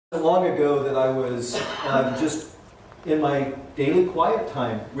Long ago that I was just in my daily quiet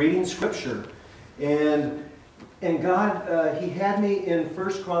time reading Scripture, and God He had me in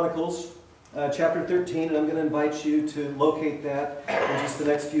 1 Chronicles chapter 13, and I'm going to invite you to locate that in just the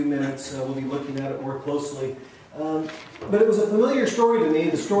next few minutes. We'll be looking at it more closely. But it was a familiar story to me,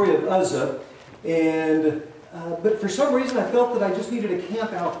 the story of Uzzah, and but for some reason I felt that I just needed to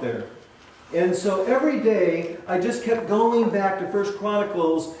camp out there. And so every day, I just kept going back to 1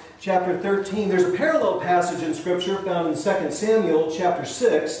 Chronicles chapter 13. There's a parallel passage in Scripture found in 2 Samuel chapter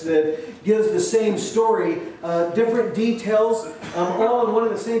 6 that gives the same story, different details, all in one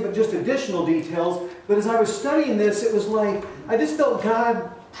and the same, but just additional details. But as I was studying this, it was like, I just felt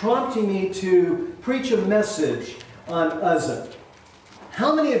God prompting me to preach a message on Uzzah.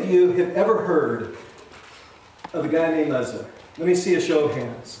 How many of you have ever heard of a guy named Uzzah? Let me see a show of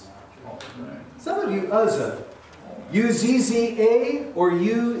hands. Some of you, Uzzah, U-Z-Z-A or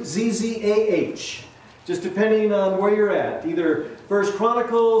U-Z-Z-A-H, just depending on where you're at, either 1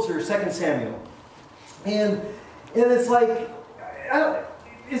 Chronicles or 2 Samuel. And it's like,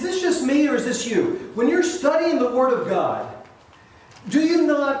 is this just me or is this you? When you're studying the Word of God, do you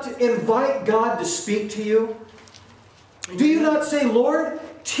not invite God to speak to you? Do you not say, Lord,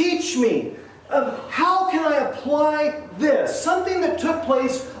 teach me? How can I apply this? Something that took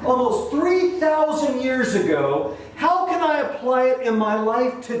place almost 3,000 years ago. How can I apply it in my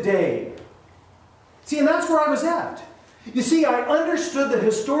life today? See, and that's where I was at. You see, I understood the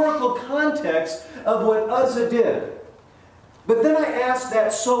historical context of what Uzzah did. But then I asked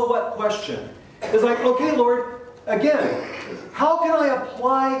that so what question. It's like, okay, Lord, again, how can I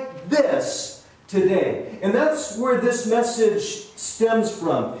apply this today? And that's where this message stems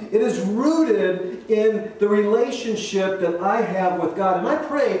from. It is rooted in the relationship that I have with God. And I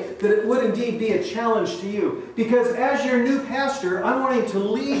pray that it would indeed be a challenge to you. Because as your new pastor, I'm wanting to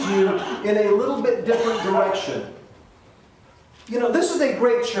lead you in a little bit different direction. You know, this is a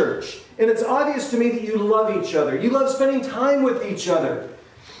great church. And it's obvious to me that you love each other. You love spending time with each other.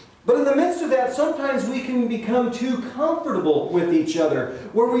 But in the midst of that, sometimes we can become too comfortable with each other,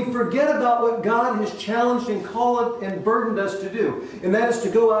 where we forget about what God has challenged and called and burdened us to do, and that is to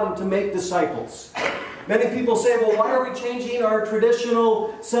go out and to make disciples. Many people say, well, why are we changing our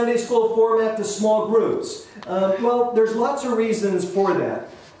traditional Sunday school format to small groups? Well, there's lots of reasons for that.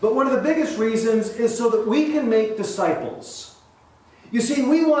 But one of the biggest reasons is so that we can make disciples. You see,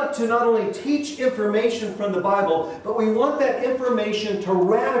 we want to not only teach information from the Bible, but we want that information to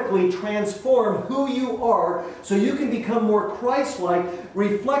radically transform who you are so you can become more Christ-like,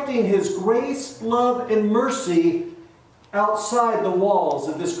 reflecting His grace, love, and mercy outside the walls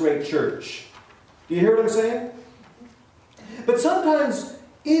of this great church. Do you hear what I'm saying? But sometimes,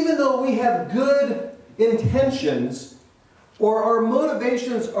 even though we have good intentions, or our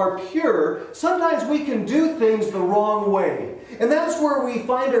motivations are pure, sometimes we can do things the wrong way. And that's where we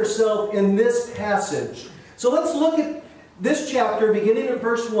find ourselves in this passage. So let's look at this chapter beginning at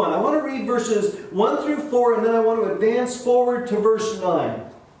verse 1. I want to read verses 1 through 4, and then I want to advance forward to verse 9.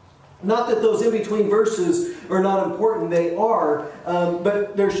 Not that those in-between verses are not important, they are,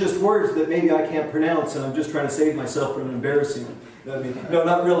 but there's just words that maybe I can't pronounce, and I'm just trying to save myself from embarrassing them. No,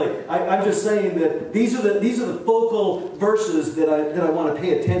 not really. I'm just saying that these are the focal verses that I want to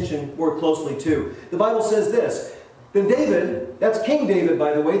pay attention more closely to. The Bible says this, then David, that's King David,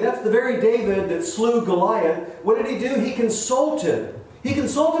 by the way, that's the very David that slew Goliath. What did he do? He consulted. He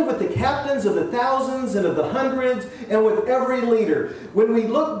consulted with the captains of the thousands and of the hundreds and with every leader. When we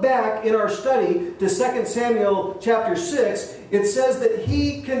look back in our study to 2 Samuel chapter 6, it says that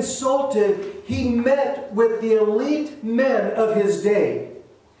he consulted, he met with the elite men of his day.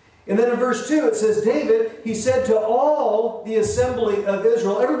 And then in verse 2 it says, David, he said to all the assembly of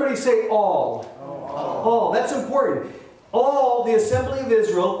Israel, everybody say all. All. That's important. All the assembly of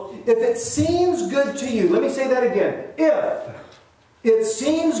Israel, if it seems good to you, let me say that again. If it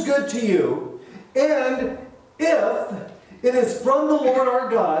seems good to you, and if it is from the Lord our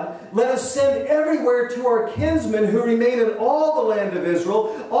God, let us send everywhere to our kinsmen who remain in all the land of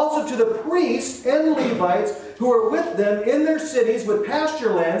Israel, also to the priests and Levites who are with them in their cities with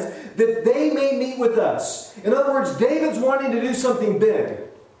pasture lands, that they may meet with us. In other words, David's wanting to do something big.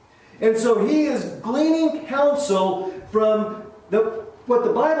 And so he is gleaning counsel from what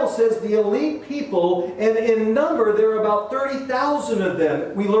the Bible says, the elite people, and in number there are about 30,000 of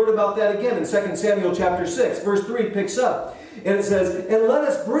them. We learn about that again in 2 Samuel chapter 6. Verse 3 picks up. And it says, and let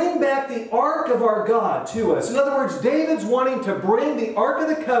us bring back the ark of our God to us. In other words, David's wanting to bring the Ark of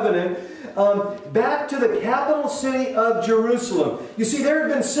the Covenant back to the capital city of Jerusalem. You see, there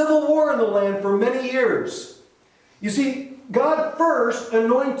had been civil war in the land for many years. You see, God first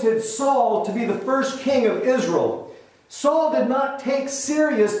anointed Saul to be the first king of Israel. Saul did not take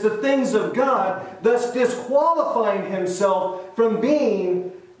serious the things of God, thus disqualifying himself from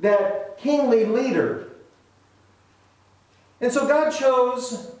being that kingly leader. And so God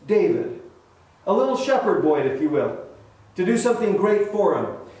chose David, a little shepherd boy, if you will, to do something great for him.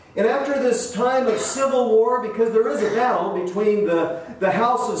 And after this time of civil war, because there is a battle between the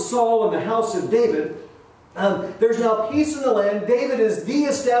house of Saul and the house of David, there's now peace in the land. David is the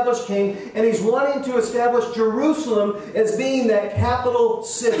established king, and he's wanting to establish Jerusalem as being that capital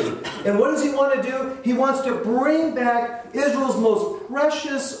city. And what does he want to do? He wants to bring back Israel's most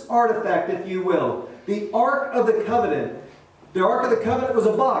precious artifact, if you will, the Ark of the Covenant. The Ark of the Covenant was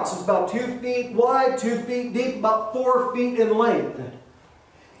a box. It's about 2 feet wide, 2 feet deep, about 4 feet in length.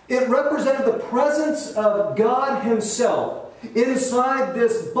 It represented the presence of God Himself. Inside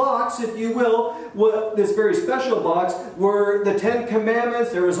this box, if you will, this very special box, were the 10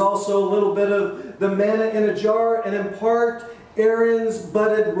 Commandments. There was also a little bit of the manna in a jar, and in part, Aaron's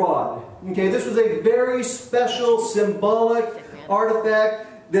budded rod. Okay, this was a very special, symbolic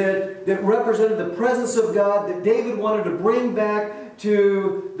artifact that represented the presence of God that David wanted to bring back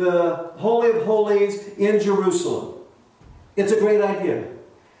to the Holy of Holies in Jerusalem. It's a great idea.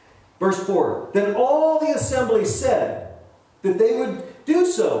 Verse 4, then all the assembly said that they would do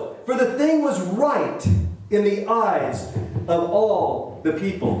so, for the thing was right in the eyes of all the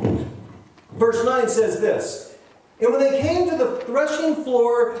people. Verse 9 says this, and when they came to the threshing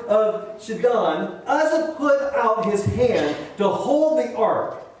floor of Shidon, Uzzah put out his hand to hold the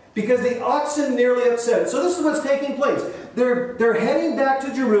ark, because the oxen nearly upset it. So this is what's taking place. They're heading back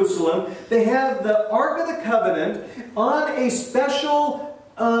to Jerusalem. They have the Ark of the Covenant on a special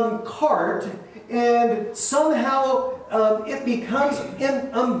cart, and somehow it becomes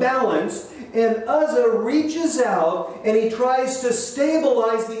unbalanced, and Uzzah reaches out and he tries to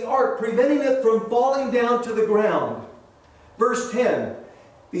stabilize the ark, preventing it from falling down to the ground. Verse 10,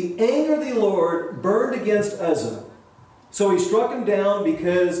 the anger of the Lord burned against Uzzah, so he struck him down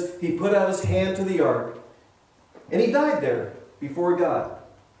because he put out his hand to the ark, and he died there before God.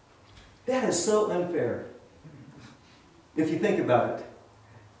 That is so unfair, if you think about it.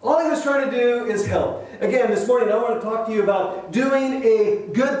 All he was trying to do is help. Again, this morning I want to talk to you about doing a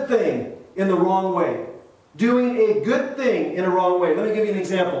good thing in the wrong way. Doing a good thing in a wrong way. Let me give you an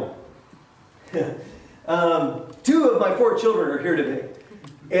example. 2 of my 4 children are here today.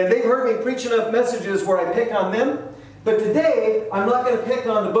 And they've heard me preach enough messages where I pick on them. But today, I'm not going to pick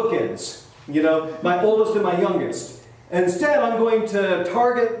on the bookends. You know, my oldest and my youngest. Instead, I'm going to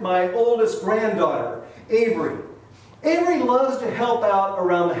target my oldest granddaughter, Avery. Avery loves to help out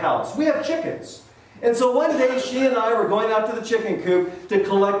around the house. We have chickens. And so one day she and I were going out to the chicken coop to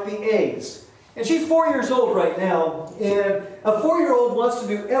collect the eggs. And she's 4 years old right now. And a 4-year-old wants to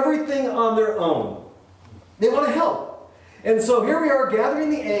do everything on their own. They want to help. And so here we are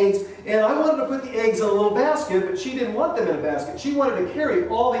gathering the eggs. And I wanted to put the eggs in a little basket, but she didn't want them in a basket. She wanted to carry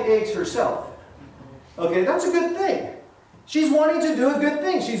all the eggs herself. Okay, that's a good thing. She's wanting to do a good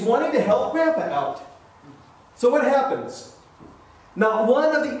thing. She's wanting to help Grandpa out. So what happens? Not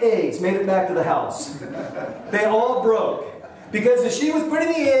one of the eggs made it back to the house. They all broke. Because as she was putting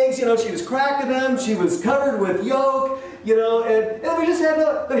the eggs, you know, she was cracking them, she was covered with yolk, you know, and we just had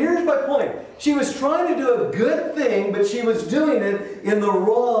to, but here's my point. She was trying to do a good thing, but she was doing it in the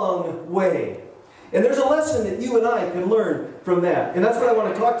wrong way. And there's a lesson that you and I can learn from that. And that's what I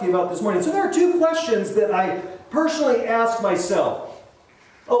want to talk to you about this morning. So there are 2 questions that I personally ask myself.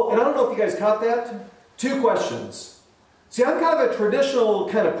 Oh, and I don't know if you guys caught that. 2 questions. See, I'm kind of a traditional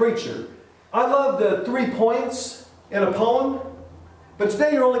kind of preacher. I love the 3 points in a poem, but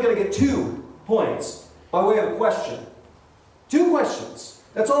today you're only going to get 2 points by way of a question. 2 questions.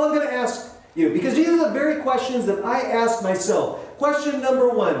 That's all I'm going to ask you, because these are the very questions that I ask myself. Question number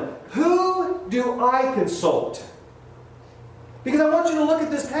 1, who do I consult? Because I want you to look at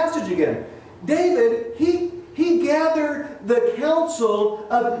this passage again. David, he gathered the council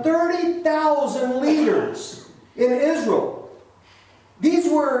of 30,000 leaders in Israel. These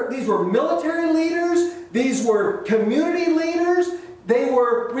were military leaders, these were community leaders, they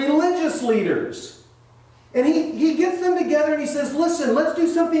were religious leaders. And he gets them together and he says, listen, let's do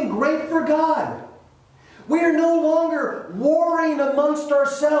something great for God. We are no longer warring amongst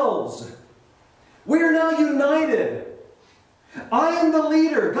ourselves. We are now united. I am the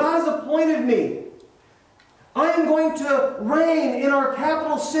leader. God has appointed me. I am going to reign in our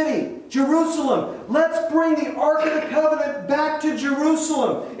capital city, Jerusalem. Let's bring the Ark of the Covenant back to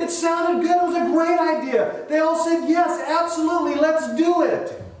Jerusalem. It sounded good. It was a great idea. They all said, yes, absolutely, let's do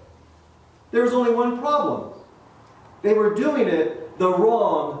it. There was only one problem. They were doing it the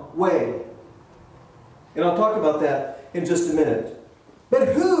wrong way. And I'll talk about that in just a minute. But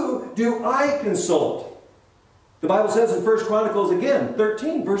who do I consult? The Bible says in 1 Chronicles again,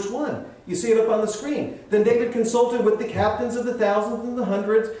 13, verse 1. You see it up on the screen. Then David consulted with the captains of the thousands and the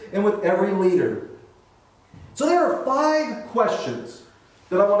hundreds and with every leader. So there are 5 questions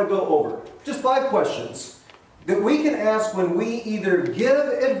that I want to go over. Just 5 questions that we can ask when we either give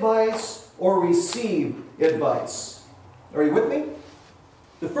advice or receive advice. Are you with me?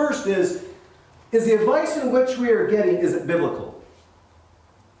 The first is the advice in which we are getting, is it biblical?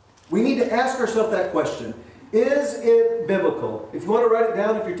 We need to ask ourselves that question. Is it biblical? If you want to write it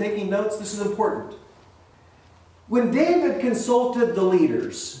down, if you're taking notes, this is important. When David consulted the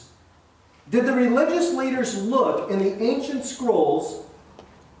leaders, did the religious leaders look in the ancient scrolls,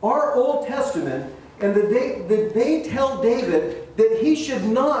 our Old Testament, and did they tell David that he should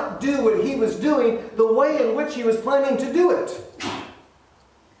not do what he was doing the way in which he was planning to do it?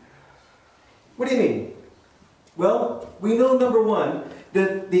 What do you mean? Well, we know, number one,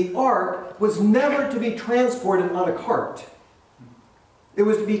 that the ark was never to be transported on a cart. It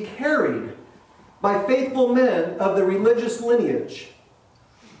was to be carried by faithful men of the religious lineage.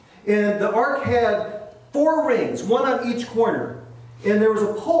 And the ark had 4 rings, 1 on each corner. And there was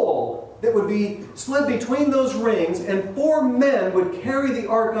a pole that would be slid between those rings, and 4 men would carry the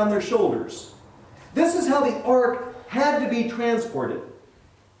ark on their shoulders. This is how the ark had to be transported.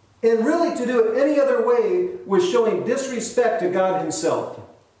 And really, to do it any other way was showing disrespect to God Himself.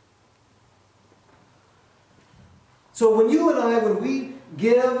 So when you and I, when we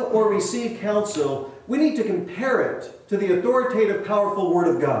give or receive counsel, we need to compare it to the authoritative, powerful Word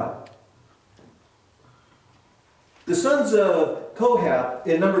of God. The sons of Kohath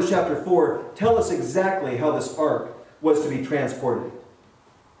in Numbers chapter 4 tell us exactly how this ark was to be transported.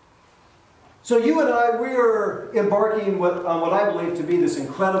 So you and I, we are embarking on what I believe to be this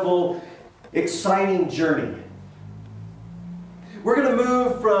incredible, exciting journey. We're going to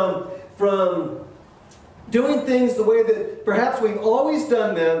move from doing things the way that perhaps we've always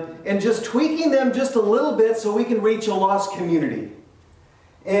done them and just tweaking them just a little bit so we can reach a lost community.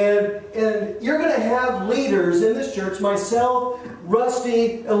 And you're going to have leaders in this church, myself,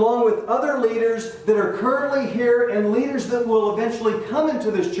 Rusty, along with other leaders that are currently here and leaders that will eventually come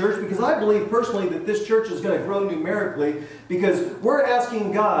into this church, because I believe personally that this church is going to grow numerically because we're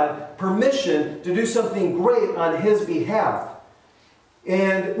asking God permission to do something great on His behalf.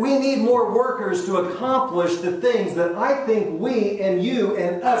 And we need more workers to accomplish the things that I think we and you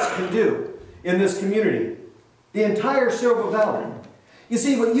and us can do in this community. The entire Silver Valley. You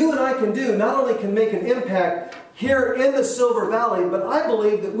see, what you and I can do not only can make an impact here in the Silver Valley, but I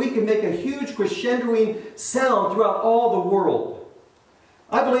believe that we can make a huge crescendoing sound throughout all the world.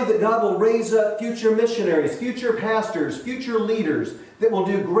 I believe that God will raise up future missionaries, future pastors, future leaders that will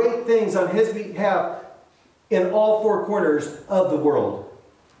do great things on His behalf in all 4 corners of the world.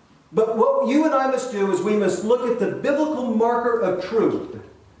 But what you and I must do is we must look at the biblical marker of truth.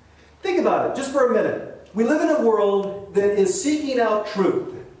 Think about it just for a minute. We live in a world that is seeking out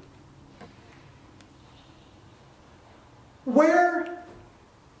truth. Where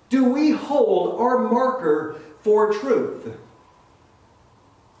do we hold our marker for truth?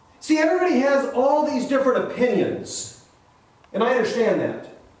 See, everybody has all these different opinions, and I understand that.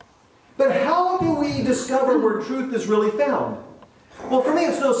 But how do we discover where truth is really found? Well, for me,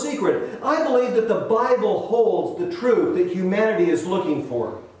 it's no secret. I believe that the Bible holds the truth that humanity is looking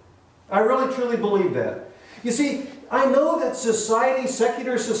for. I really, truly believe that. You see, I know that society,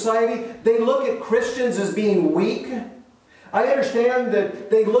 secular society, they look at Christians as being weak. I understand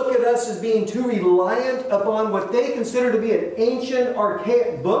that they look at us as being too reliant upon what they consider to be an ancient,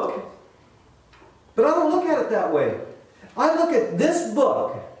 archaic book. But I don't look at it that way. I look at this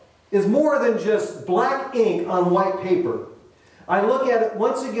book as more than just black ink on white paper. I look at it,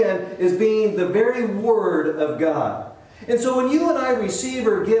 once again, as being the very Word of God. And so when you and I receive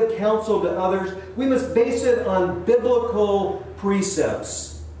or give counsel to others, we must base it on biblical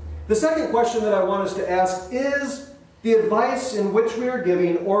precepts. The second question that I want us to ask is, the advice in which we are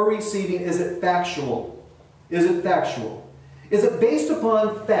giving or receiving, is it factual? Is it factual? Is it based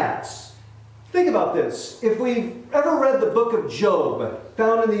upon facts? Think about this. If we've ever read the book of Job,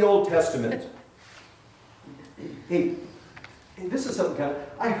 found in the Old Testament. Hey, this is something kind of...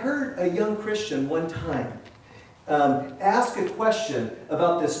 I heard a young Christian one time ask a question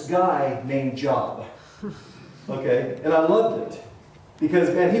about this guy named Job. Okay? And I loved it.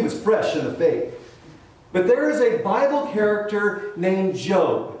 Because, man, he was fresh in the faith. But there is a Bible character named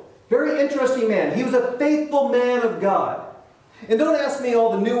Job. Very interesting man. He was a faithful man of God. And don't ask me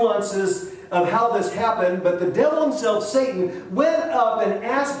all the nuances of how this happened, but the devil himself, Satan, went up and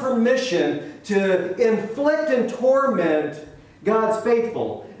asked permission to inflict and torment God's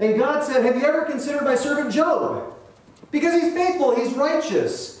faithful. And God said, have you ever considered my servant Job? Because he's faithful, he's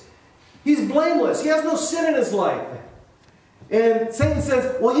righteous, he's blameless, he has no sin in his life. And Satan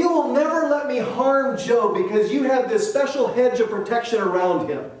says, well, you will never let me harm Job because you have this special hedge of protection around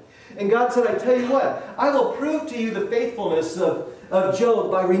him. And God said, I tell you what, I will prove to you the faithfulness of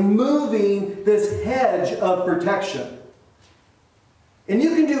Job by removing this hedge of protection. And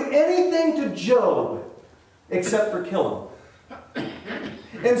you can do anything to Job except for kill him.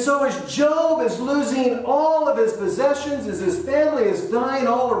 And so as Job is losing all of his possessions, as his family is dying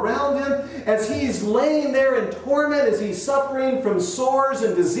all around him, as he's laying there in torment, as he's suffering from sores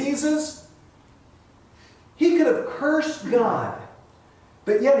and diseases, he could have cursed God.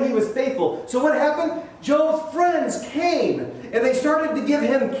 But yet he was faithful. So what happened? Job's friends came and they started to give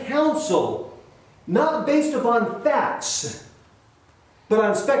him counsel, not based upon facts, but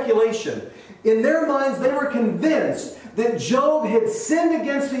on speculation. In their minds, they were convinced that Job had sinned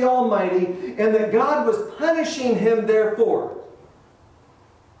against the Almighty and that God was punishing him therefore.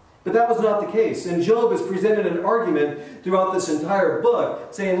 But that was not the case. And Job has presented an argument throughout this entire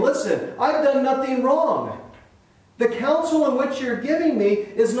book saying, listen, I've done nothing wrong. The counsel in which you're giving me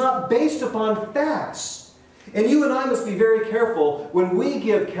is not based upon facts. And you and I must be very careful when we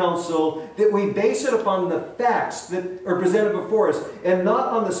give counsel that we base it upon the facts that are presented before us and not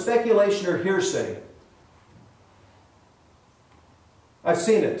on the speculation or hearsay. I've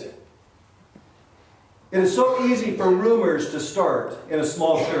seen it. It is so easy for rumors to start in a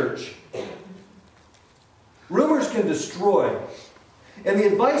small church. Rumors can destroy. And the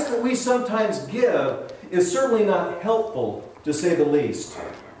advice that we sometimes give is certainly not helpful, to say the least.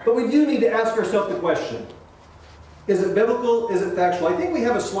 But we do need to ask ourselves the question, is it biblical? Is it factual? I think we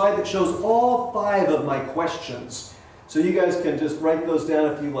have a slide that shows all 5 of my questions. So you guys can just write those down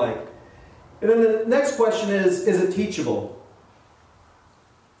if you like. And then the next question is it teachable?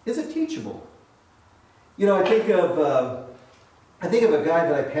 Is it teachable? You know, I think of a guy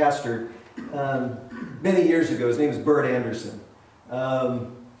that I pastored many years ago. His name is Bert Anderson.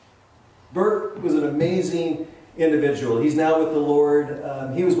 Bert was an amazing individual. He's now with the Lord.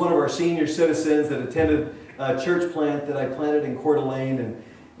 He was one of our senior citizens that attended a church plant that I planted in Coeur d'Alene.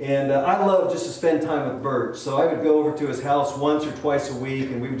 And I love just to spend time with Bert. So I would go over to his house once or twice a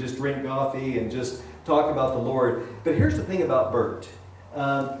week and we would just drink coffee and just talk about the Lord. But here's the thing about Bert.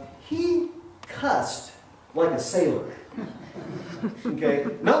 He cussed like a sailor. Okay?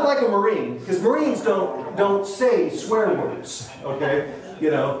 Not like a Marine, because Marines don't say swear words. Okay? You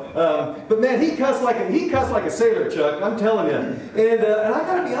know, but man, he cussed like a sailor, Chuck. I'm telling you. And I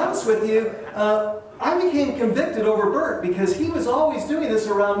got to be honest with you, I became convicted over Bert because he was always doing this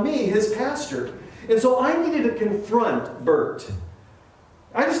around me, his pastor. And so I needed to confront Bert.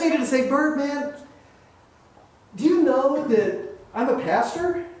 I just needed to say, Bert, man, do you know that I'm a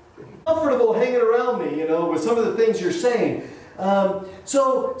pastor? Comfortable hanging around me, you know, with some of the things you're saying.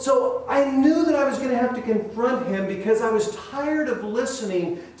 So I knew that I was going to have to confront him because I was tired of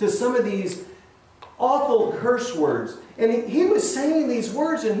listening to some of these awful curse words. And he was saying these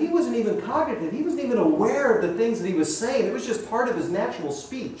words and he wasn't even cognitive. He wasn't even aware of the things that he was saying. It was just part of his natural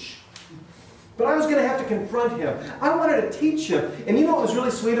speech. But I was going to have to confront him. I wanted to teach him. And you know what was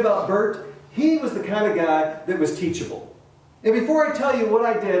really sweet about Bert? He was the kind of guy that was teachable. And before I tell you what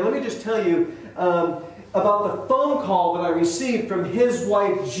I did, let me just tell you about the phone call that I received from his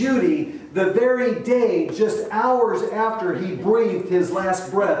wife, Judy, the very day, just hours after he breathed his last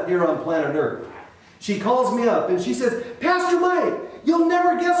breath here on planet Earth. She calls me up and she says, Pastor Mike, you'll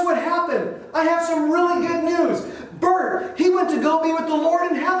never guess what happened. I have some really good news. Bert, he went to go be with the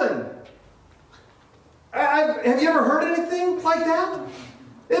Lord in heaven. Have you ever heard anything like that?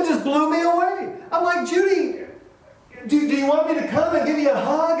 It just blew me away. I'm like, Judy, do you want me to come and give you a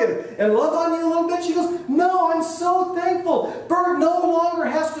hug and love on you a little bit? She goes, no, I'm so thankful. Bert no longer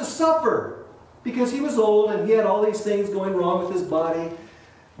has to suffer because he was old and he had all these things going wrong with his body.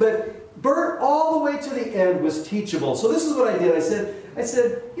 But Bert, all the way to the end, was teachable. So this is what I did. I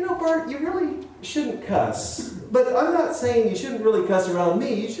said, you know, Bert, you really shouldn't cuss. But I'm not saying you shouldn't really cuss around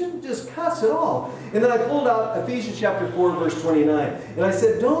me. You shouldn't just cuss at all. And then I pulled out Ephesians chapter 4, verse 29. And I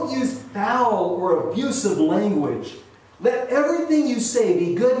said, don't use foul or abusive language. Let everything you say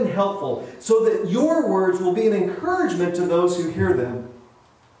be good and helpful, so that your words will be an encouragement to those who hear them.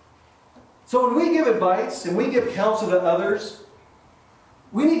 So when we give advice and we give counsel to others,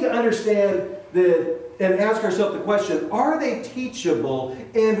 we need to understand that and ask ourselves the question, are they teachable?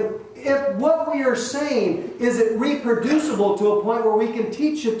 And if what we are saying, is it reproducible to a point where we can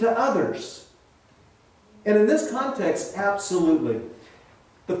teach it to others? And in this context, absolutely.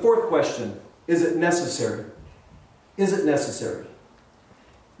 The fourth question, is it necessary? Is it necessary?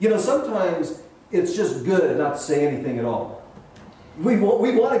 You know, sometimes it's just good not to say anything at all. We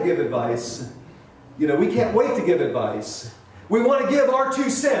want to give advice. You know, we can't wait to give advice. We want to give our 2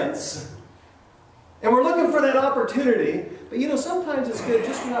 cents. And we're looking for that opportunity. But you know, sometimes it's good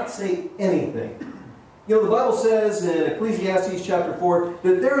just to not say anything. You know, the Bible says in Ecclesiastes chapter 4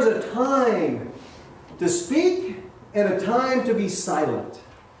 that there is a time to speak and a time to be silent.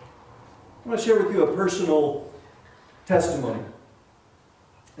 I want to share with you a personal testimony.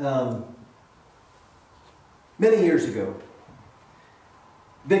 Many years ago,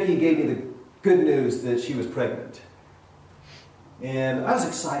 Vicki gave me the good news that she was pregnant. And I was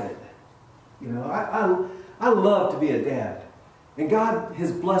excited. You know, I love to be a dad. And God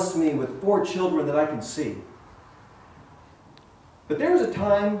has blessed me with 4 children that I can see. But there was a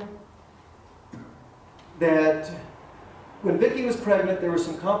time that when Vicki was pregnant, there were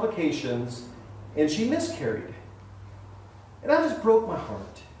some complications, and she miscarried. And I just broke my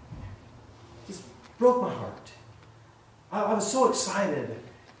heart. Just broke my heart. I was so excited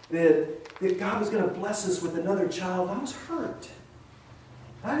that God was going to bless us with another child. I was hurt.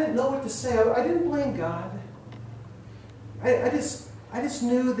 I didn't know what to say. I didn't blame God. I just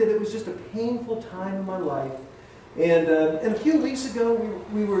knew that it was just a painful time in my life. And a few weeks ago,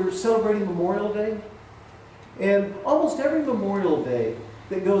 we were celebrating Memorial Day. And almost every Memorial Day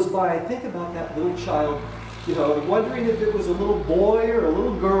that goes by, I think about that little child, you know, wondering if it was a little boy or a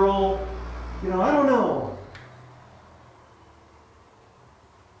little girl. You know, I don't know.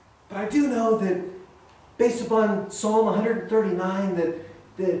 But I do know that based upon Psalm 139,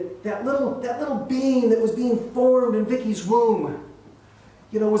 that little being that was being formed in Vicki's womb,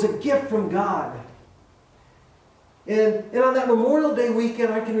 you know, was a gift from God. And on that Memorial Day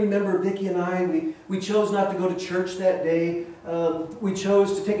weekend, I can remember Vicki and I, we chose not to go to church that day. We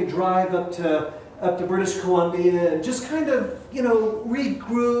chose to take a drive up to British Columbia and just kind of, you know,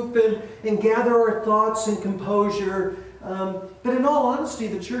 regroup and gather our thoughts and composure. But in all honesty,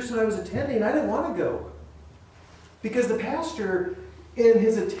 the church that I was attending, I didn't want to go. Because the pastor, in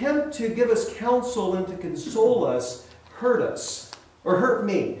his attempt to give us counsel and to console us, hurt us, or hurt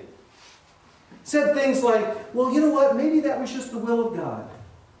me. Said things like, well, you know what, maybe that was just the will of God.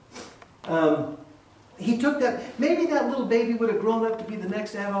 He took that, maybe that little baby would have grown up to be the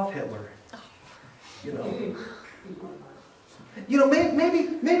next Adolf Hitler. You know,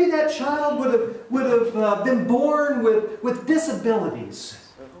 maybe that child would have been born with disabilities.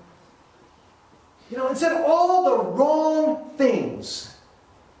 You know, and said all the wrong things.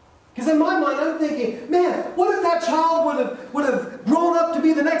 Because in my mind, I'm thinking, man, what if that child would have grown up to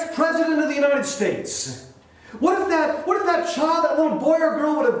be the next president of the United States? What if that child, that little boy or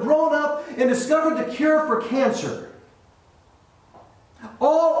girl, would have grown up and discovered the cure for cancer?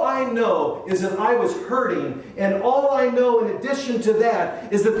 All I know is that I was hurting, and all I know in addition to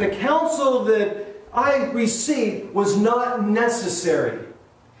that is that the counsel that I received was not necessary.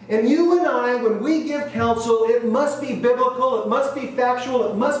 And you and I, when we give counsel, it must be biblical, it must be factual,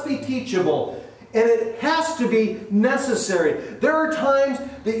 it must be teachable. And it has to be necessary. There are times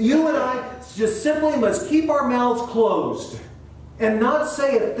that you and I just simply must keep our mouths closed and not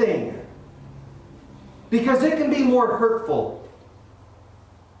say a thing. Because it can be more hurtful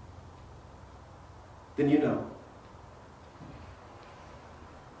than you know.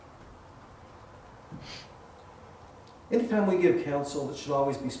 Anytime we give counsel, it should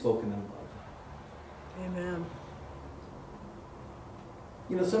always be spoken in love. Amen.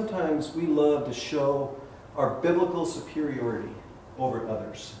 You know, sometimes we love to show our biblical superiority over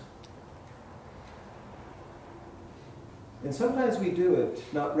others. And sometimes we do it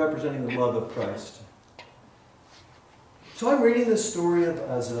not representing the love of Christ. So I'm reading this story of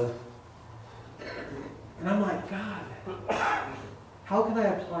Uzzah, and I'm like, God, how can I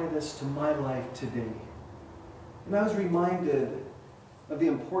apply this to my life today? And I was reminded of the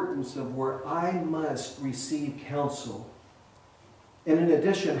importance of where I must receive counsel. And in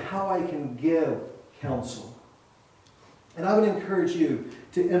addition, how I can give counsel. And I would encourage you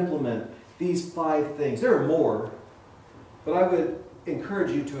to implement these 5 things. There are more, but I would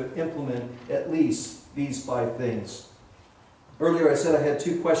encourage you to implement at least these 5 things. Earlier I said I had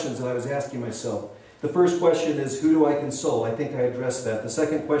 2 questions that I was asking myself. The first question is, who do I console? I think I addressed that. The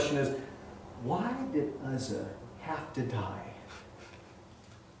second question is, why did Uzzah have to die?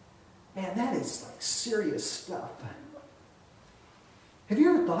 Man, that is like serious stuff. Have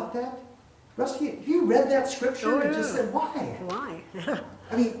you ever thought that? Rusty, have you read that scripture and just said, why? Why?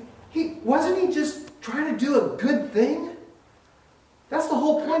 I mean, wasn't he just trying to do a good thing? That's the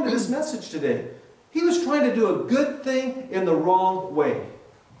whole point of this message today. He was trying to do a good thing in the wrong way.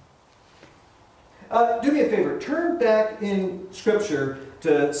 Do me a favor. Turn back in Scripture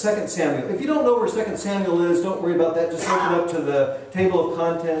to 2 Samuel. If you don't know where 2 Samuel is, don't worry about that. Just open up to the table of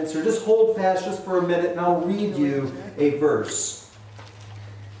contents, or just hold fast just for a minute, and I'll read you a verse.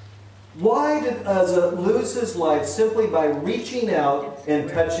 Why did Uzzah lose his life simply by reaching out and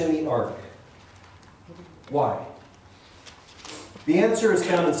touching the ark? Why? The answer is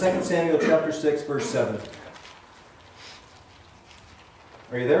found in 2 Samuel chapter 6, verse 7.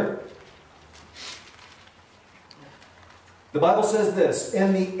 Are you there? The Bible says this,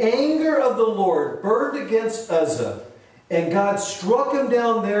 "And the anger of the Lord burned against Uzzah, and God struck him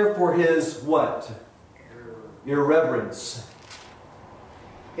down there for his" what? Irreverence.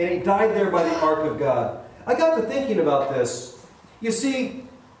 And he died there by the ark of God. I got to thinking about this. You see,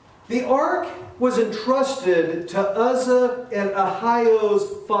 the ark was entrusted to Uzzah and Ahio's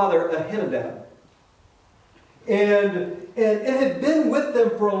father, Ahinadab. And it had been with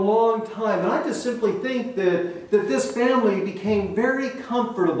them for a long time. And I just simply think that this family became very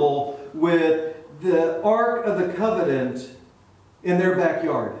comfortable with the Ark of the Covenant in their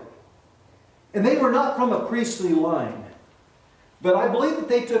backyard. And they were not from a priestly line. But I believe that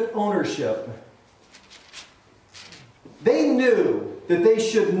they took ownership. They knew that they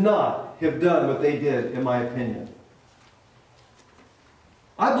should not have done what they did, in my opinion.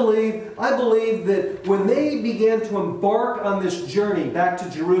 I believe that when they began to embark on this journey back to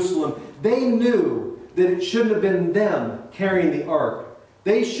Jerusalem, they knew that it shouldn't have been them carrying the ark.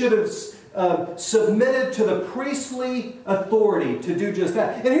 They should have submitted to the priestly authority to do just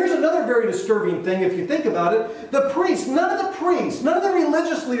that. And here's another very disturbing thing if you think about it. The priests, none of the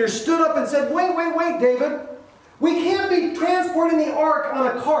religious leaders stood up and said, wait, David. We can't be transporting the ark on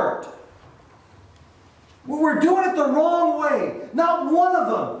a cart. We're doing it the wrong way. Not one of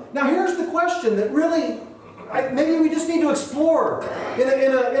them. Now here's the question that really, maybe we just need to explore in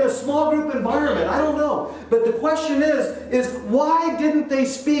a small group environment. I don't know. But the question is why didn't they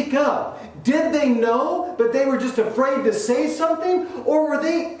speak up? Did they know, but they were just afraid to say something? Or were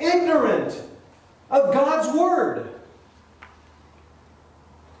they ignorant of God's Word?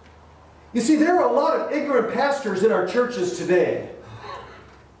 You see, there are a lot of ignorant pastors in our churches today.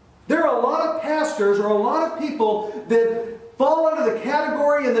 There are a lot of pastors or a lot of people that fall under the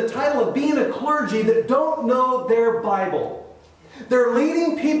category and the title of being a clergy that don't know their Bible. They're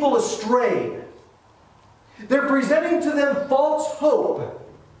leading people astray. They're presenting to them false hope.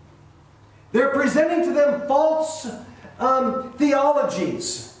 They're presenting to them false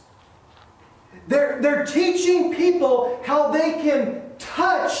theologies. They're teaching people how they can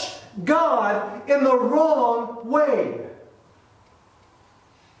touch God in the wrong way.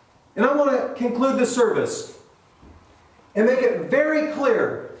 And I want to conclude this service and make it very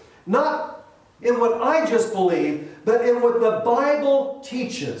clear, not in what I just believe, but in what the Bible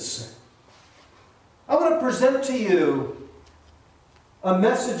teaches. I want to present to you a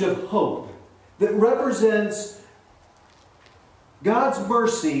message of hope that represents God's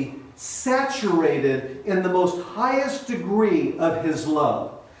mercy saturated in the most highest degree of His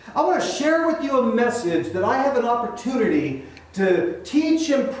love. I want to share with you a message that I have an opportunity to teach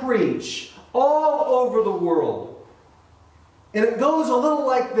and preach all over the world. And it goes a little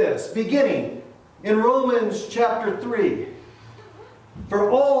like this, beginning in Romans chapter 3.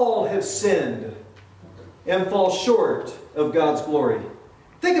 For all have sinned and fall short of God's glory.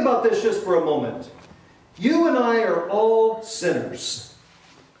 Think about this just for a moment. You and I are all sinners.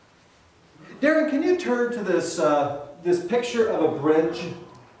 Darren, can you turn to this picture of a bridge?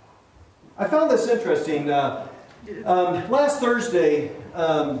 I found this interesting. Last Thursday,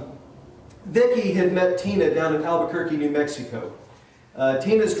 Vicki had met Tina down in Albuquerque, New Mexico.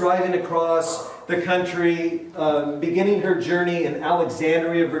 Tina's driving across the country, beginning her journey in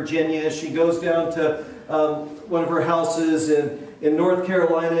Alexandria, Virginia. She goes down to one of her houses in North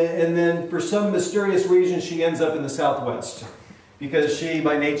Carolina, and then for some mysterious reason she ends up in the Southwest because she,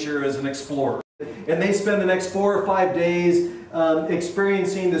 by nature, is an explorer. And they spend the next 4 or 5 days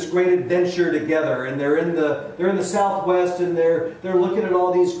experiencing this great adventure together, and they're in the Southwest, and they're looking at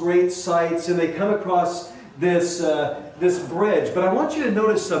all these great sights, and they come across this bridge. But I want you to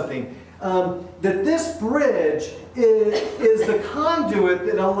notice something, that this bridge is the conduit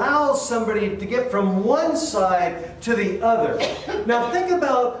that allows somebody to get from one side to the other. Now think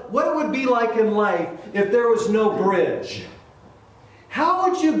about what it would be like in life if there was no bridge. How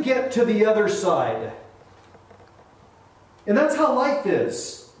would you get to the other side? And that's how life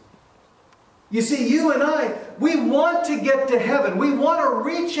is. You see, you and I, we want to get to heaven. We want to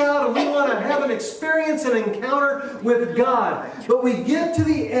reach out and we want to have an experience and encounter with God. But we get to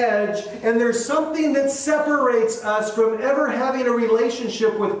the edge and there's something that separates us from ever having a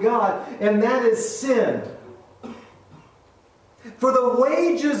relationship with God, and that is sin. For the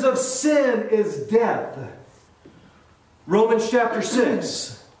wages of sin is death. Romans chapter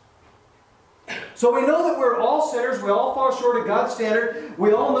 6. So we know that we're all sinners. We all fall short of God's standard.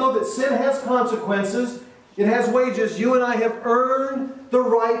 We all know that sin has consequences. It has wages. You and I have earned the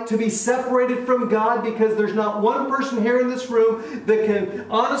right to be separated from God, because there's not one person here in this room that can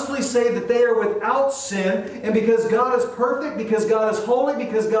honestly say that they are without sin. And because God is perfect, because God is holy,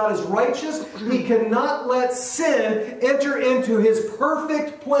 because God is righteous, He cannot let sin enter into His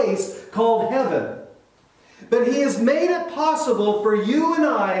perfect place called heaven. But He has made it possible for you and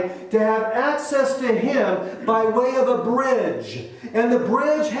I to have access to Him by way of a bridge. And the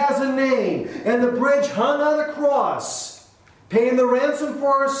bridge has a name. And the bridge hung on a cross, paying the ransom for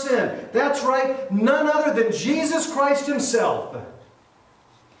our sin. That's right, none other than Jesus Christ Himself.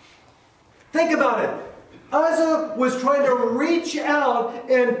 Think about it. Uzzah was trying to reach out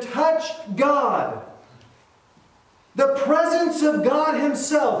and touch God. The presence of God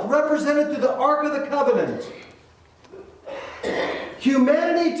Himself, represented through the Ark of the Covenant.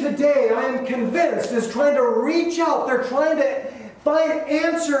 Humanity today, I am convinced, is trying to reach out. They're trying to find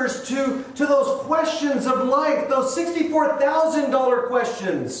answers to those questions of life, those $64,000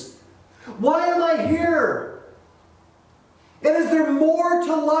 questions. Why am I here? And is there more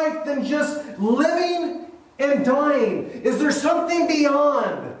to life than just living and dying? Is there something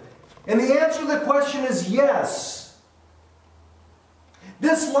beyond? And the answer to the question is yes.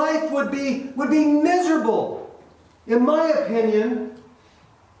 This life would be miserable, in my opinion,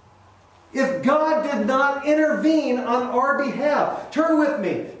 if God did not intervene on our behalf. Turn with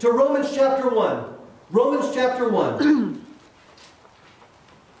me to Romans chapter 1. Romans chapter 1.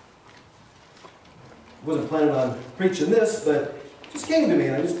 Wasn't planning on preaching this, but it just came to me,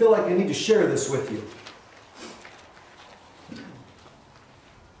 and I just feel like I need to share this with you.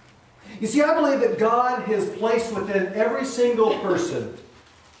 You see, I believe that God has placed within every single person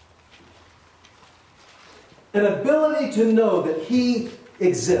an ability to know that He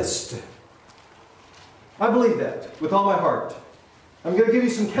exists. I believe that with all my heart. I'm going to give you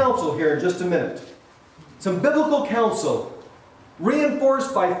some counsel here in just a minute. Some biblical counsel,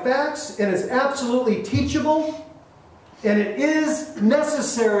 reinforced by facts, and is absolutely teachable, and it is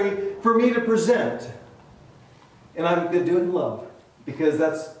necessary for me to present. And I'm going to do it in love, because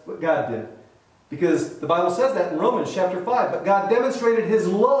that's what God did. Because the Bible says that in Romans chapter 5. But God demonstrated His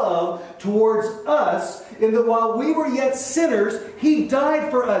love towards us in that while we were yet sinners, He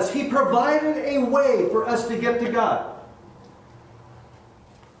died for us. He provided a way for us to get to God.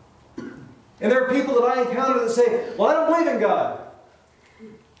 And there are people that I encounter that say, well, I don't believe in God.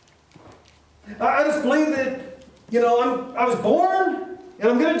 I just believe that, I was born and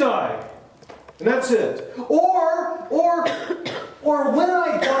I'm going to die. And that's it. Or when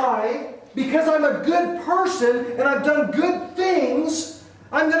I die, because I'm a good person and I've done good things,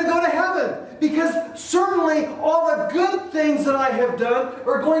 I'm going to go to heaven. Because certainly all the good things that I have done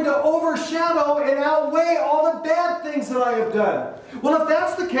are going to overshadow and outweigh all the bad things that I have done. Well, if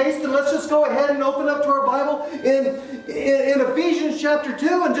that's the case, then let's just go ahead and open up to our Bible in Ephesians chapter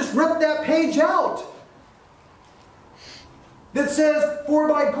 2 and just rip that page out. That says, for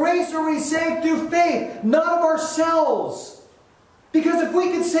by grace are we saved through faith, not of ourselves. Because if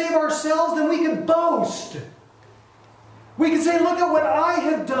we could save ourselves, then we could boast. We could say, look at what I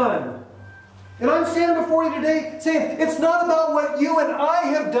have done. And I'm standing before you today saying, it's not about what you and I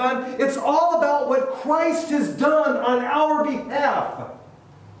have done. It's all about what Christ has done on our behalf.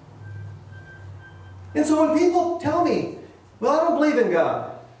 And so when people tell me, well, I don't believe in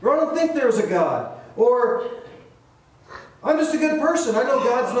God, or I don't think there's a God, or I'm just a good person, I know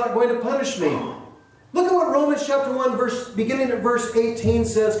God's not going to punish me. Look at what Romans chapter 1, beginning at verse 18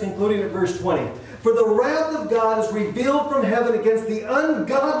 says, concluding at verse 20. For the wrath of God is revealed from heaven against the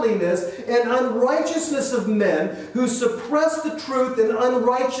ungodliness and unrighteousness of men who suppress the truth in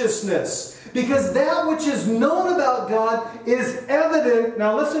unrighteousness. Because that which is known about God is evident,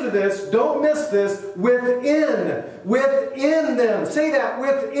 now listen to this, don't miss this, within them. Say that,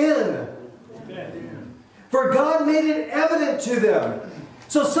 within. For God made it evident to them.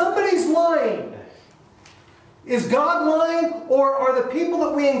 So somebody's lying. Is God lying, or are the people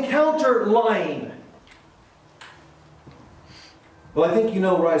that we encounter lying? Well, I think you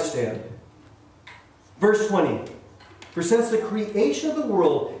know where I stand. Verse 20. For since the creation of the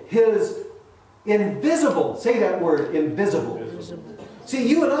world, His invisible, say that word, invisible. See,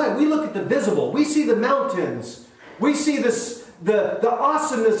 you and I, we look at the visible. We see the mountains. We see the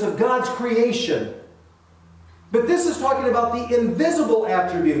awesomeness of God's creation. But this is talking about the invisible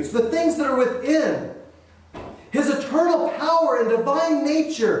attributes, the things that are within. His eternal power and divine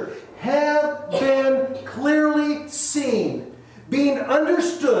nature have been clearly seen, being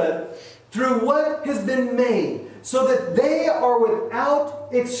understood through what has been made, so that they are without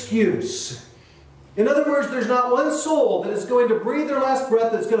excuse. In other words, there's not one soul that is going to breathe their last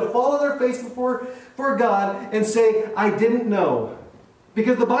breath that's going to fall on their face before God and say, I didn't know.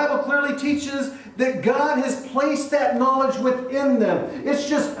 Because the Bible clearly teaches that God has placed that knowledge within them. It's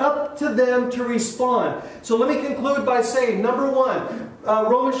just up to them to respond. So let me conclude by saying, number one,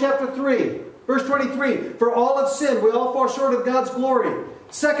 Romans chapter 3, verse 23, for all have sinned, we all fall short of God's glory.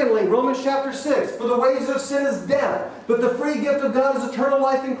 Secondly, Romans chapter 6, for the wages of sin is death, but the free gift of God is eternal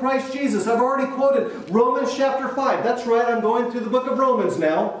life in Christ Jesus. I've already quoted Romans chapter 5. That's right, I'm going through the book of Romans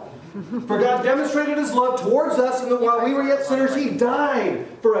now. For God demonstrated His love towards us, and that while we were yet sinners, He died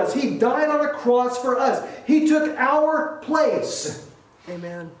for us. He died on a cross for us. He took our place.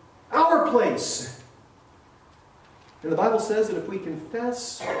 Amen. Our place. And the Bible says that if we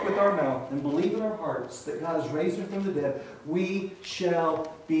confess with our mouth and believe in our hearts that God has raised Him from the dead, we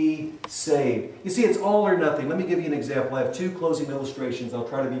shall be saved. You see, it's all or nothing. Let me give you an example. I have two closing illustrations. I'll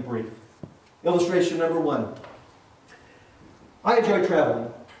try to be brief. Illustration number one. I enjoy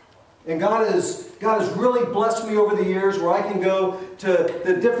traveling. And God has really blessed me over the years where I can go to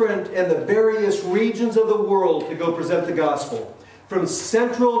the different and the various regions of the world to go present the gospel. From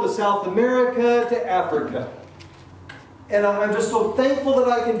Central to South America to Africa. And I'm just so thankful that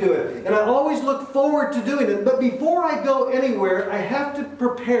I can do it. And I always look forward to doing it. But before I go anywhere, I have to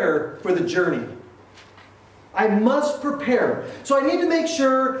prepare for the journey. I must prepare. So I need to make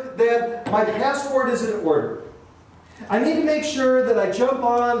sure that my passport is in order. I need to make sure that I jump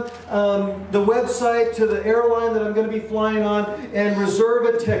on the website to the airline that I'm going to be flying on and reserve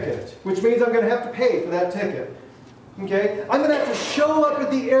a ticket, which means I'm going to have to pay for that ticket. Okay? I'm going to have to show up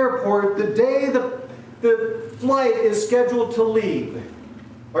at the airport the day the flight is scheduled to leave.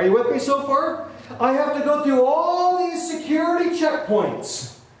 Are you with me so far? I have to go through all these security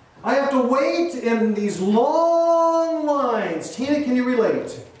checkpoints. I have to wait in these long lines. Tina, can you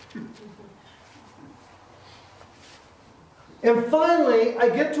relate? And finally, I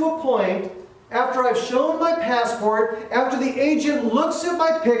get to a point, after I've shown my passport, after the agent looks at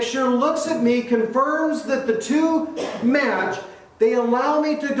my picture, looks at me, confirms that the two match, they allow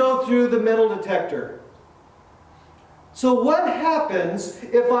me to go through the metal detector. So what happens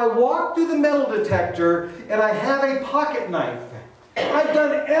if I walk through the metal detector and I have a pocket knife? I've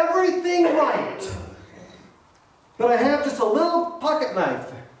done everything right, but I have just a little pocket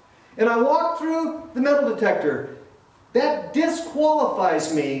knife. And I walk through the metal detector. That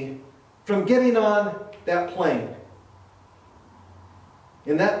disqualifies me from getting on that plane.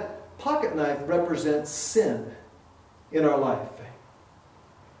 And that pocket knife represents sin in our life.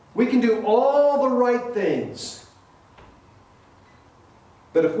 We can do all the right things.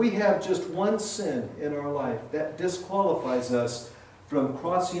 But if we have just one sin in our life, that disqualifies us from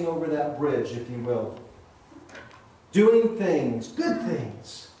crossing over that bridge, if you will. Doing things, good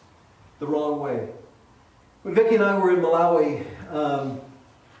things, the wrong way. When Vicki and I were in Malawi,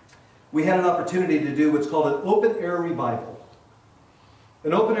 we had an opportunity to do what's called an open-air revival.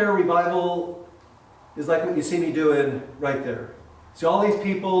 An open-air revival is like what you see me doing right there. See all these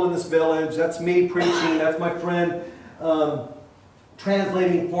people in this village, that's me preaching, that's my friend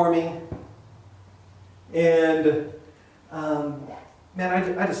translating for me. And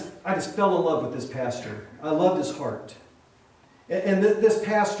man, I just fell in love with this pastor. I loved his heart. And this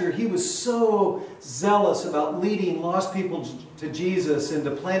pastor, he was so zealous about leading lost people to Jesus and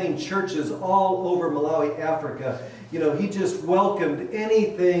to planting churches all over Malawi, Africa. You know, he just welcomed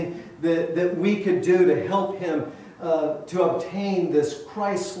anything that we could do to help him to obtain this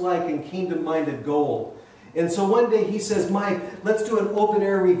Christ-like and kingdom-minded goal. And so one day he says, Mike, let's do an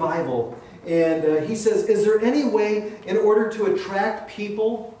open-air revival. And he says, is there any way in order to attract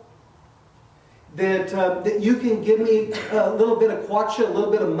people that you can give me a little bit of kwacha, a little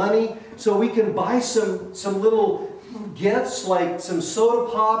bit of money, so we can buy some little gifts like some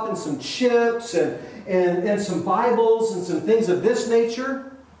soda pop and some chips and some Bibles and some things of this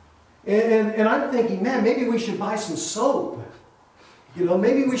nature? And I'm thinking, man, maybe we should buy some soap. You know,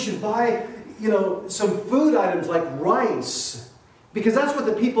 maybe we should buy, you know, some food items like rice. Because that's what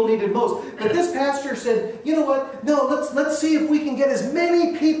the people needed most. But this pastor said, you know what? No, let's see if we can get as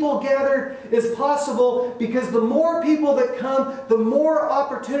many people gathered as possible. Because the more people that come, the more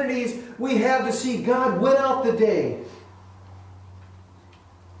opportunities we have to see God win out the day.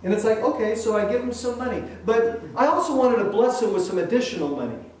 And it's like, okay, so I give him some money. But I also wanted to bless him with some additional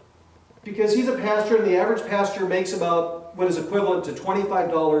money. Because he's a pastor, and the average pastor makes about what is equivalent to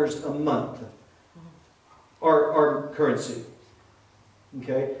 $25 a month. Our currency.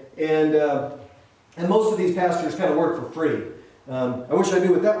 Okay? And most of these pastors kind of work for free. I wish I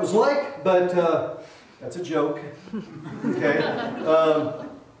knew what that was like, but that's a joke. Okay?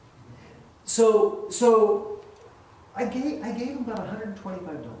 So I gave him about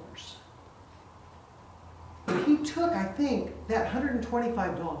 $125. But he took, I think, that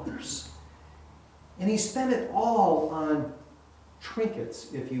 $125 and he spent it all on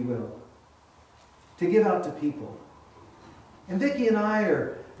trinkets, if you will, to give out to people. And Vicki and I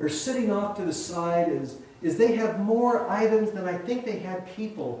are sitting off to the side as they have more items than I think they had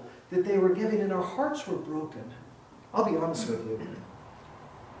people that they were giving, and our hearts were broken. I'll be honest with you.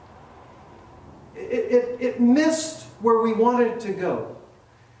 It missed where we wanted it to go.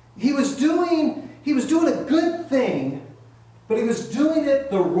 He was doing a good thing, but he was doing it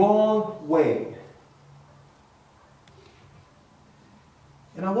the wrong way.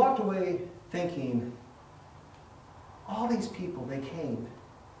 And I walked away thinking, all these people, they came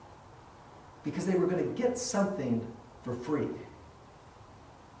because they were going to get something for free.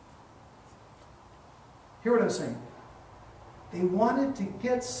 Hear what I'm saying? They wanted to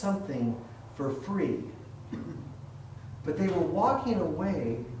get something for free, but they were walking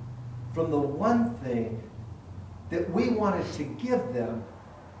away from the one thing that we wanted to give them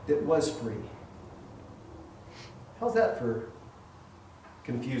that was free. How's that for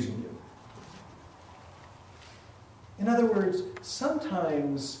confusing you? In other words,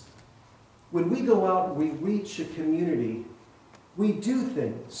 sometimes when we go out and we reach a community, we do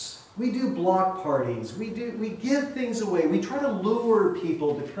things. We do block parties. We give things away. We try to lure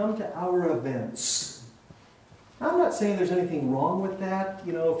people to come to our events. I'm not saying there's anything wrong with that,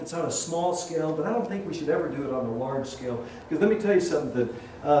 you know, if it's on a small scale, but I don't think we should ever do it on a large scale. Because let me tell you something,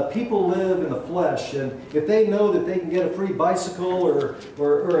 people live in the flesh, and if they know that they can get a free bicycle or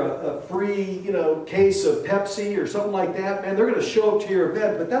a free, you know, case of Pepsi or something like that, man, they're going to show up to your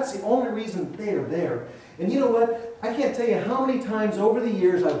event, but that's the only reason they are there. And you know what? I can't tell you how many times over the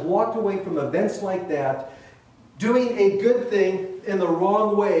years I've walked away from events like that doing a good thing in the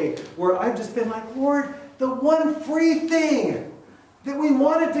wrong way, where I've just been like, Lord, the one free thing that we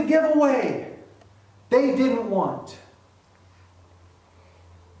wanted to give away, they didn't want.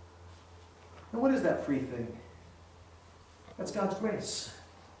 And what is that free thing? That's God's grace.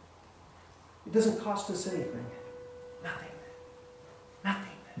 It doesn't cost us anything. Nothing.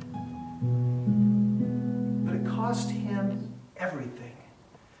 Nothing. But it cost him everything.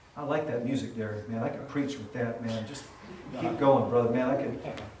 I like that music there, man. I could preach with that, man. Just keep going, brother, man.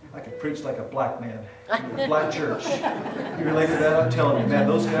 I could preach like a black man in a black church. You relate to that? I'm telling you, man,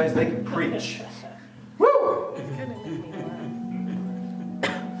 those guys, they can preach. Woo!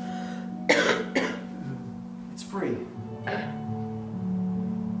 It's free.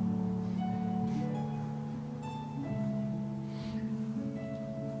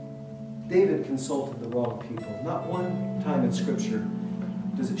 David consulted the wrong people. Not one time in Scripture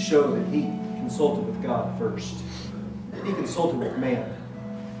does it show that he consulted with God first. He consulted with man.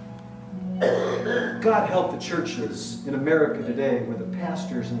 God help the churches in America today where the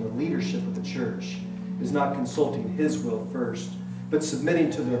pastors and the leadership of the church is not consulting his will first, but submitting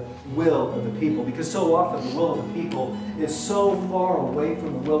to the will of the people. Because so often the will of the people is so far away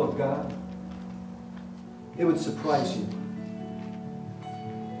from the will of God, it would surprise you.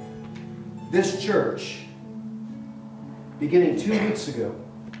 This church, beginning 2 weeks ago,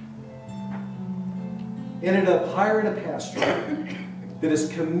 ended up hiring a pastor that is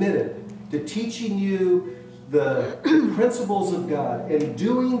committed to teaching you the principles of God and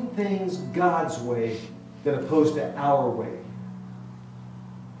doing things God's way than opposed to our way.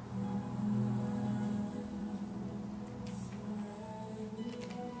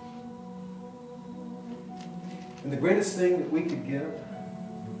 And the greatest thing that we could give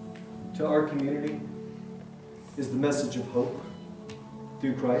to our community is the message of hope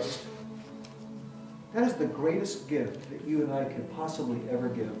through Christ. That is the greatest gift that you and I could possibly ever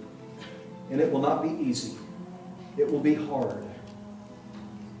give. And it will not be easy. It will be hard.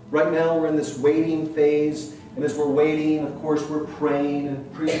 Right now we're in this waiting phase, and as we're waiting, of course, we're praying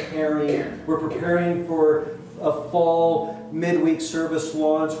and preparing. We're preparing for a fall midweek service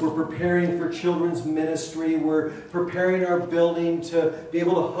launch. We're preparing for children's ministry. We're preparing our building to be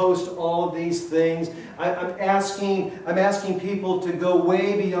able to host all of these things. I'm asking people to go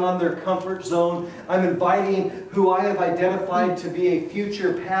way beyond their comfort zone. I'm inviting who I have identified to be a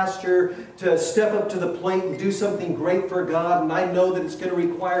future pastor to step up to the plate and do something great for God. And I know that it's going to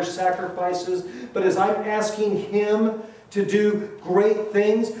require sacrifices. But as I'm asking him to do great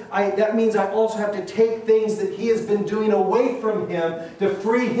things, that means I also have to take things that he has been doing away from him to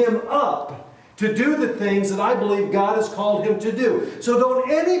free him up to do the things that I believe God has called him to do. So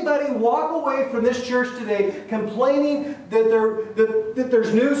don't anybody walk away from this church today complaining that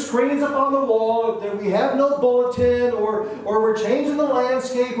there's new screens up on the wall, that we have no bulletin, or we're changing the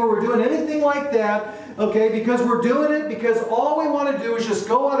landscape, or we're doing anything like that. Okay, because we're doing it because all we want to do is just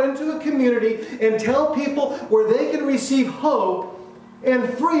go out into a community and tell people where they can receive hope and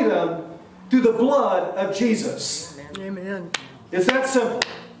freedom through the blood of Jesus. Amen. It's that simple.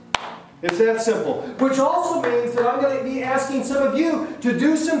 It's that simple. Which also means that I'm going to be asking some of you to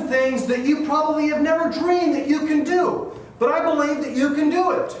do some things that you probably have never dreamed that you can do. But I believe that you can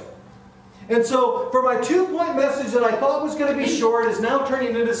do it. And so, for my 2-point message that I thought was going to be short is now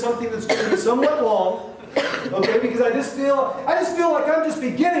turning into something that's going to be somewhat long. Okay, because I just feel like I'm just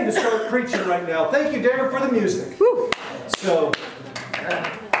beginning to start preaching right now. Thank you, Darren, for the music. Woo. So,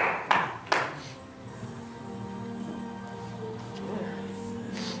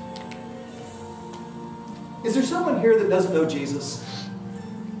 is there someone here that doesn't know Jesus?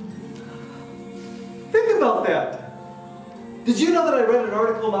 Think about that. Did you know that I read an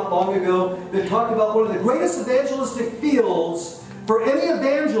article not long ago that talked about one of the greatest evangelistic fields for any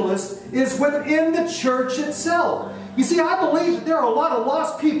evangelist is within the church itself? You see, I believe that there are a lot of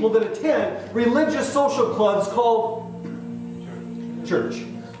lost people that attend religious social clubs called church.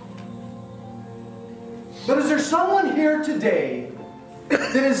 But is there someone here today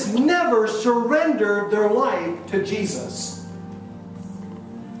that has never surrendered their life to Jesus?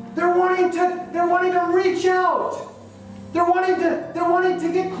 They're wanting to reach out. They're wanting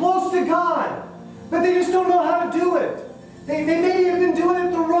to get close to God, but they just don't know how to do it. They maybe have been doing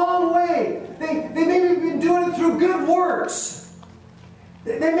it the wrong way. They maybe have been doing it through good works.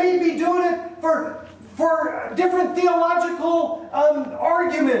 They may be doing it for different theological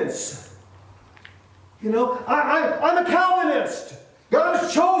arguments. You know, I'm a Calvinist. God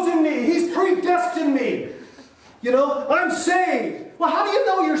has chosen me. He's predestined me. You know, I'm saved. Well, how do you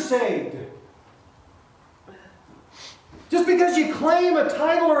know you're saved? Just because you claim a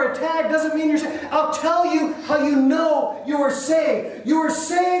title or a tag doesn't mean you're saved. I'll tell you how you know you are saved. You are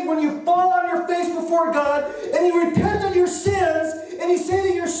saved when you fall on your face before God and you repent of your sins and you say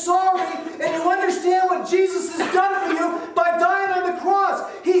that you're sorry and you understand what Jesus has done for you by dying on the cross.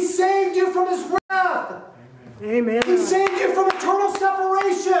 He saved you from His wrath. Amen. He saved you from eternal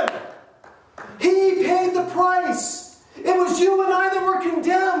separation. He paid the price. It was you and I that were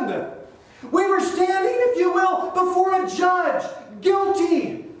condemned. We were standing, if you will, before a judge,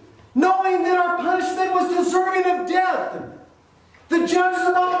 guilty, knowing that our punishment was deserving of death. The judge is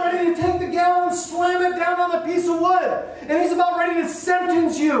about ready to take the gavel and slam it down on a piece of wood. And he's about ready to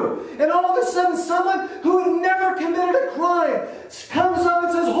sentence you. And all of a sudden, someone who had never committed a crime comes up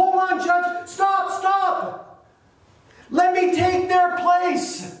and says, "Hold on, judge, stop, stop. Let me take their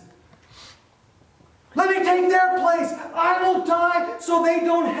place. Let me take their place. I will die so they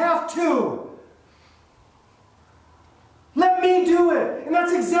don't have to. Let me do it." And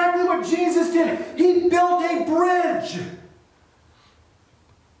that's exactly what Jesus did. He built a bridge.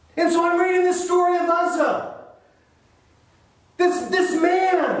 And so I'm reading the story of Uzzah. This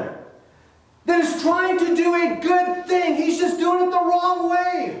man that is trying to do a good thing. He's just doing it the wrong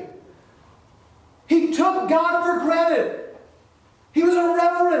way. He took God for granted. He was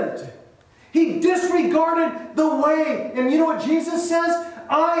irreverent. He disregarded the way. And you know what Jesus says?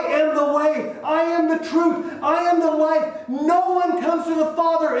 I am the way. I am the truth. I am the life. No one comes to the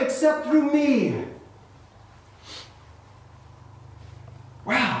Father except through me.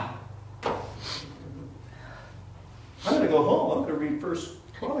 Wow. I'm going to go home. I'm going to read 1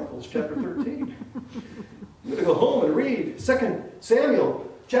 Chronicles chapter 13. I'm going to go home and read 2 Samuel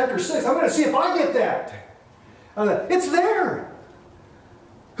chapter 6. I'm going to see if I get that. It's there.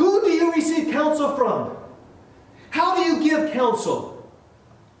 Who do you receive counsel from? How do you give counsel?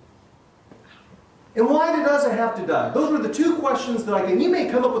 And why did Uzzah have to die? Those were the two questions that I came. You may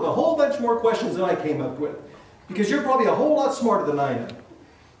come up with a whole bunch more questions than I came up with, because you're probably a whole lot smarter than I am.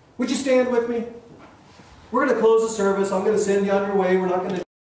 Would you stand with me? We're going to close the service. I'm going to send you on your way. We're not going to